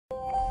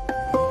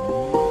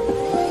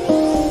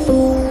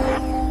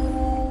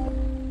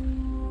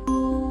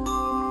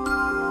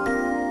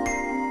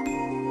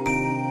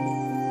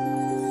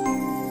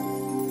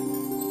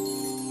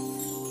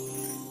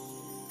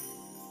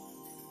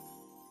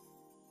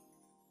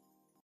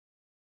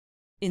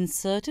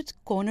Inserted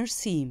corner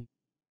seam.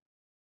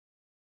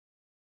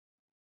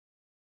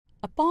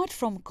 Apart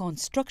from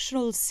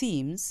constructional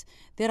seams,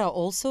 there are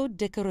also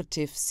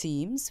decorative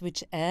seams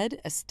which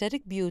add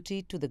aesthetic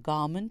beauty to the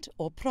garment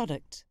or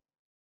product.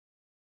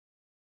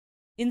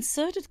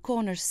 Inserted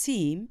corner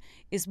seam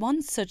is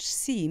one such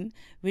seam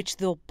which,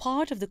 though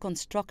part of the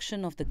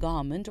construction of the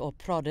garment or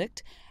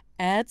product,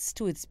 adds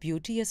to its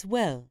beauty as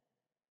well.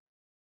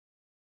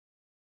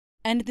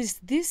 And it is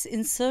this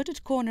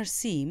inserted corner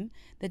seam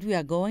that we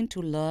are going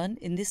to learn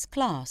in this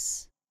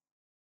class.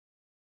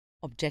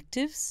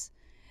 Objectives.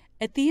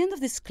 At the end of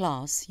this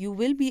class, you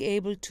will be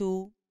able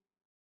to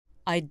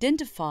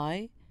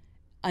identify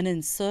an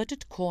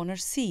inserted corner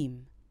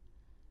seam.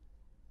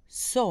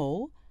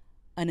 Sew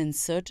an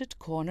inserted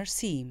corner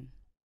seam.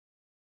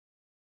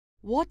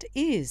 What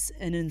is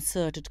an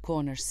inserted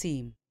corner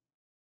seam?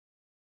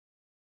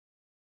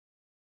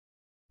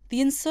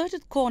 The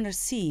inserted corner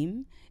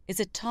seam is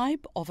a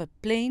type of a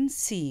plain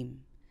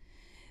seam.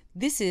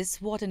 This is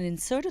what an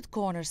inserted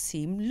corner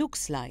seam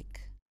looks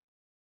like.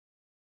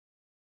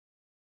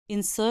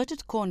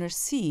 Inserted corner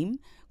seam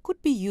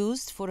could be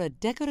used for a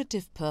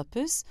decorative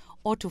purpose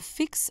or to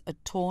fix a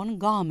torn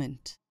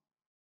garment.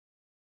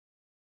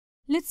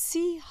 Let's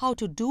see how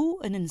to do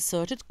an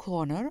inserted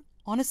corner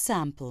on a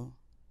sample.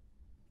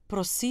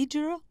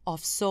 Procedure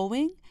of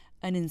sewing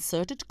an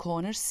inserted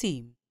corner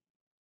seam.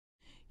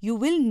 You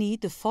will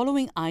need the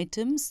following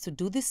items to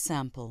do this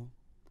sample: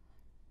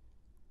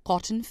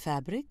 cotton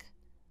fabric,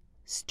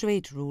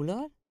 straight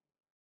ruler,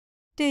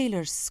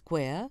 tailor's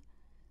square,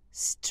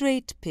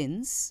 straight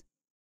pins,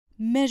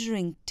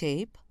 measuring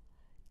tape,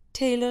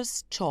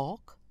 tailor's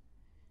chalk,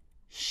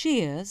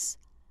 shears,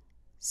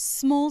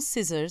 small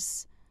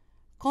scissors,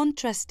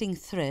 contrasting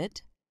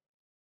thread,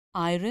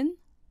 iron,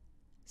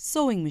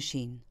 sewing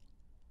machine.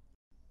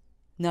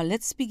 Now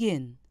let's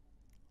begin.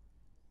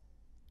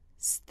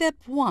 Step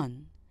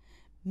 1.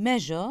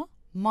 Measure,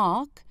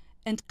 mark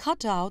and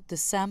cut out the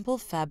sample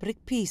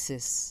fabric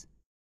pieces.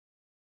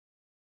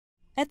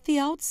 At the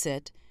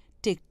outset,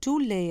 take 2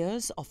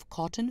 layers of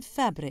cotton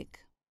fabric.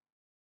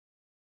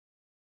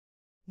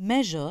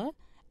 Measure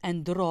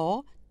and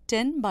draw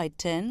 10 by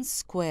 10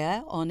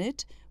 square on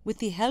it with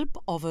the help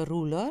of a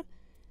ruler,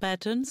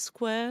 pattern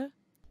square,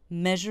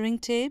 measuring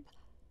tape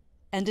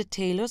and a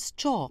tailor's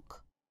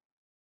chalk.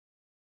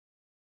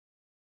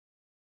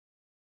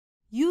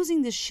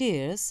 Using the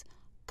shears,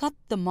 cut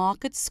the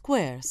marked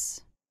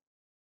squares.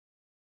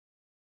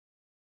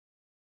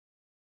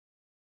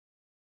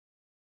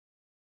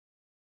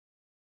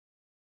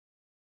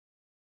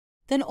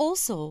 Then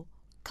also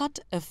cut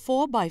a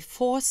 4 by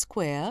 4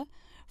 square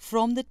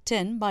from the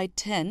 10 by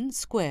 10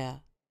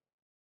 square.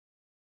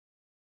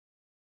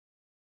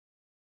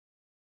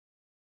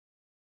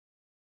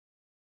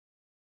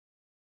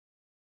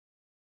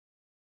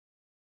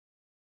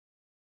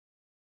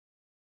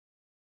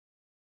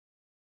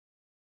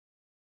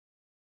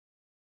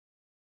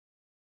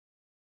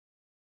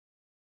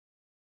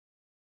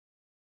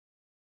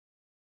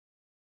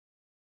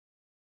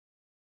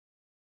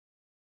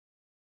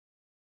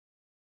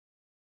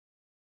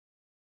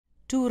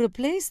 To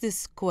replace this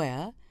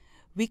square,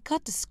 we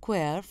cut a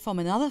square from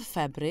another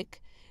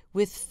fabric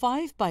with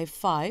 5 by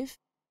 5,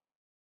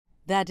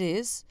 that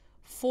is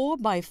 4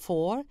 by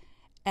 4,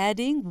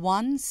 adding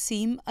 1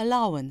 seam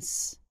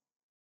allowance.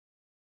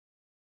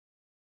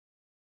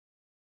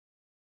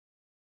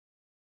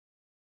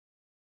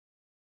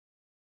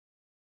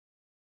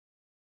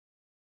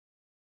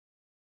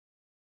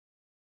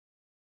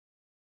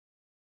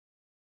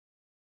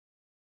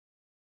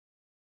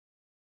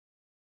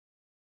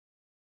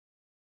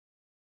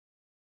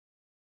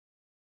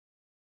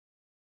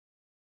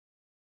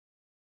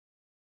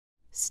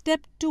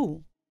 Step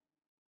 2.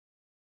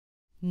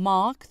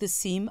 Mark the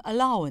seam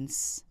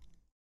allowance.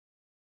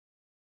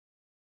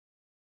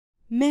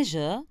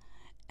 Measure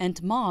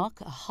and mark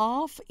a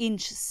 ½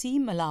 inch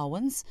seam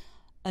allowance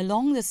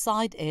along the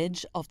side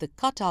edge of the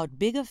cut-out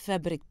bigger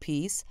fabric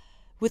piece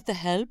with the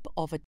help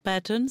of a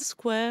pattern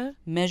square,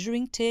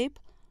 measuring tape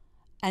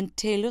and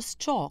tailor's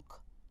chalk.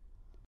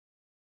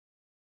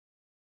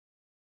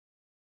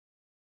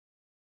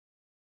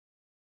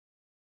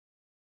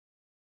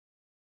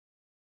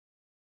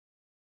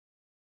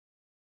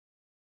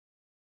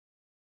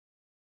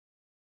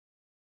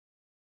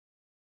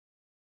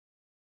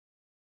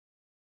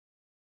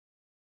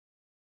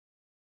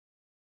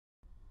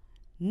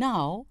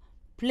 Now,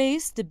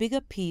 place the bigger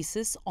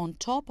pieces on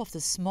top of the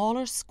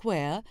smaller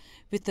square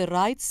with the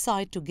right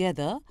side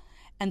together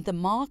and the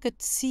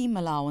marked seam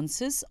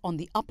allowances on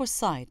the upper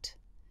side.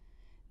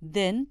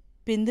 Then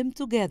pin them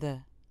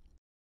together.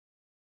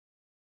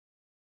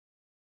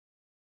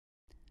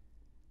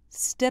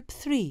 Step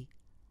 3.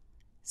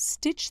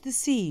 Stitch the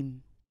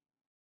seam.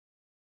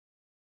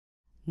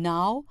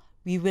 Now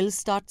we will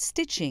start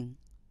stitching.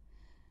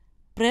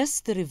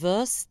 Press the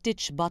reverse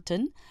stitch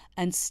button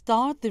and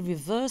start the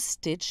reverse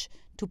stitch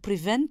to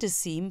prevent the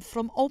seam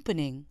from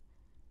opening.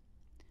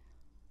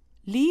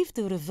 Leave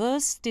the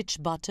reverse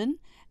stitch button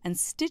and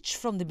stitch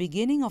from the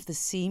beginning of the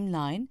seam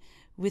line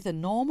with a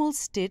normal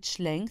stitch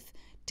length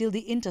till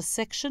the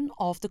intersection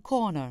of the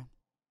corner.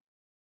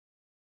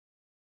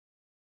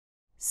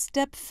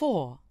 Step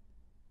 4.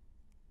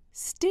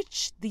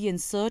 Stitch the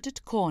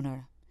inserted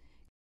corner.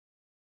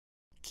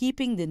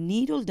 Keeping the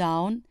needle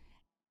down,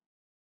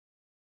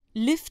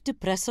 lift the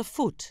presser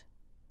foot.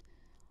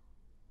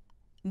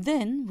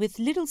 Then, with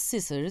little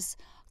scissors,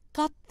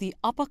 cut the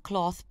upper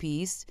cloth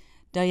piece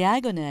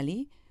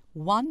diagonally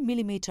 1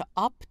 millimeter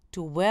up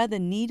to where the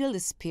needle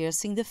is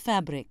piercing the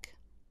fabric.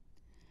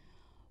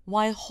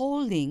 While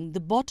holding the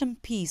bottom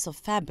piece of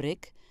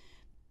fabric,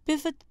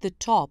 pivot the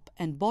top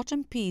and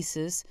bottom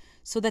pieces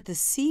so that the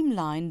seam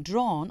line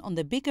drawn on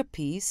the bigger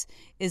piece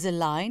is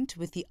aligned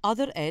with the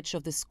other edge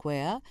of the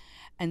square,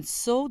 and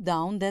sew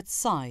down that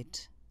side.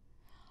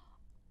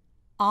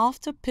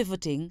 After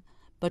pivoting,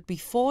 but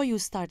before you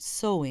start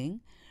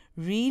sewing,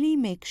 really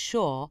make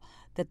sure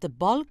that the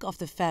bulk of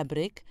the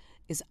fabric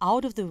is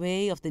out of the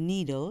way of the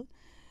needle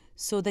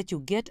so that you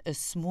get a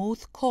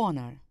smooth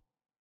corner.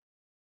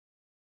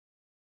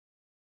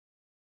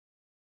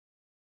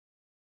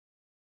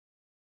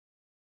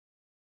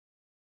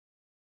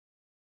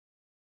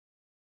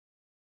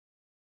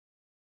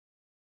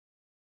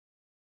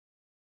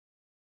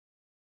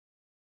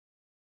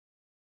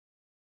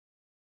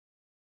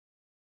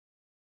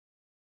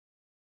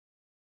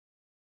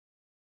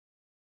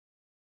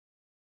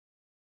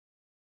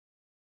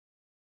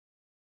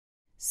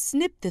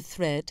 Snip the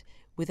thread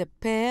with a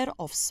pair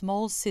of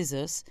small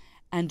scissors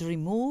and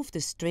remove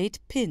the straight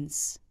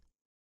pins.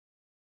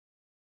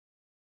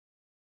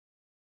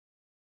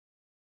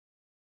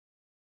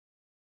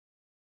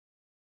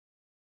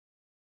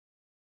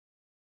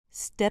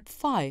 Step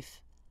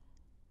 5.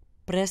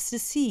 Press the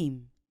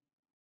seam.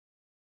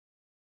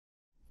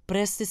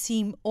 Press the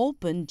seam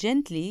open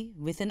gently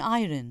with an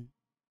iron.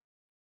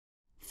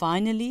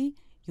 Finally,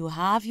 you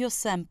have your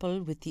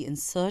sample with the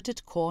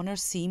inserted corner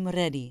seam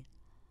ready.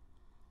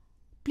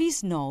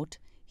 Please note,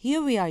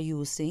 here we are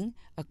using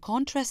a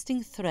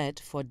contrasting thread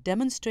for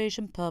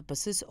demonstration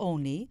purposes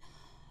only,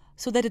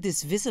 so that it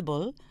is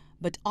visible,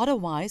 but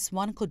otherwise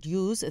one could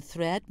use a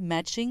thread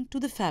matching to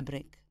the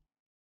fabric.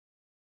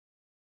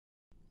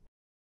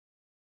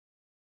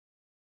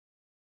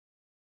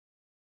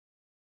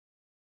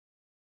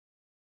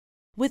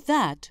 With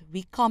that,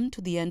 we come to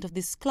the end of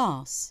this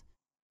class.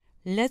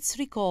 Let's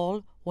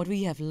recall what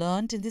we have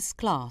learned in this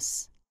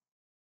class.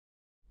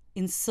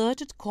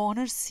 Inserted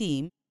corner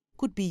seam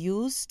could be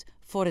used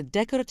for a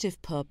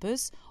decorative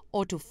purpose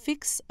or to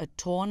fix a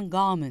torn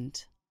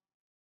garment.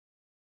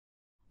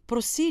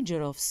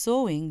 Procedure of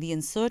sewing the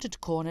inserted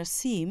corner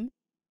seam.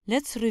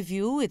 Let's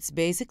review its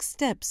basic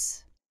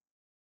steps.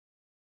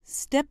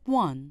 Step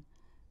 1.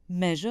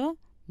 Measure,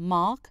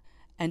 mark,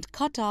 and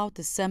cut out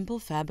the sample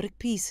fabric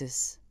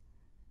pieces.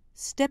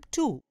 Step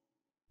 2.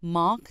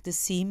 Mark the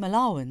seam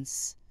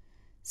allowance.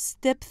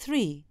 Step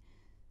 3.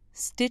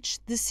 Stitch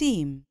the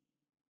seam.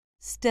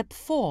 Step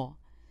 4.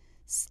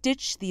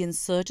 Stitch the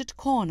inserted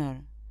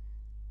corner.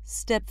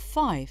 Step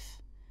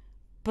 5.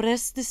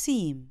 Press the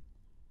seam.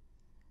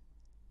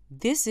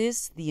 This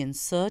is the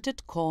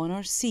inserted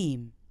corner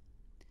seam.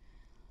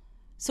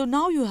 So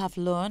now you have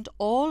learned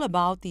all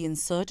about the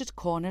inserted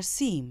corner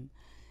seam.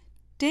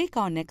 Take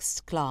our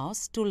next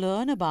class to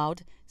learn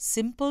about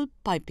simple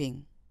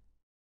piping.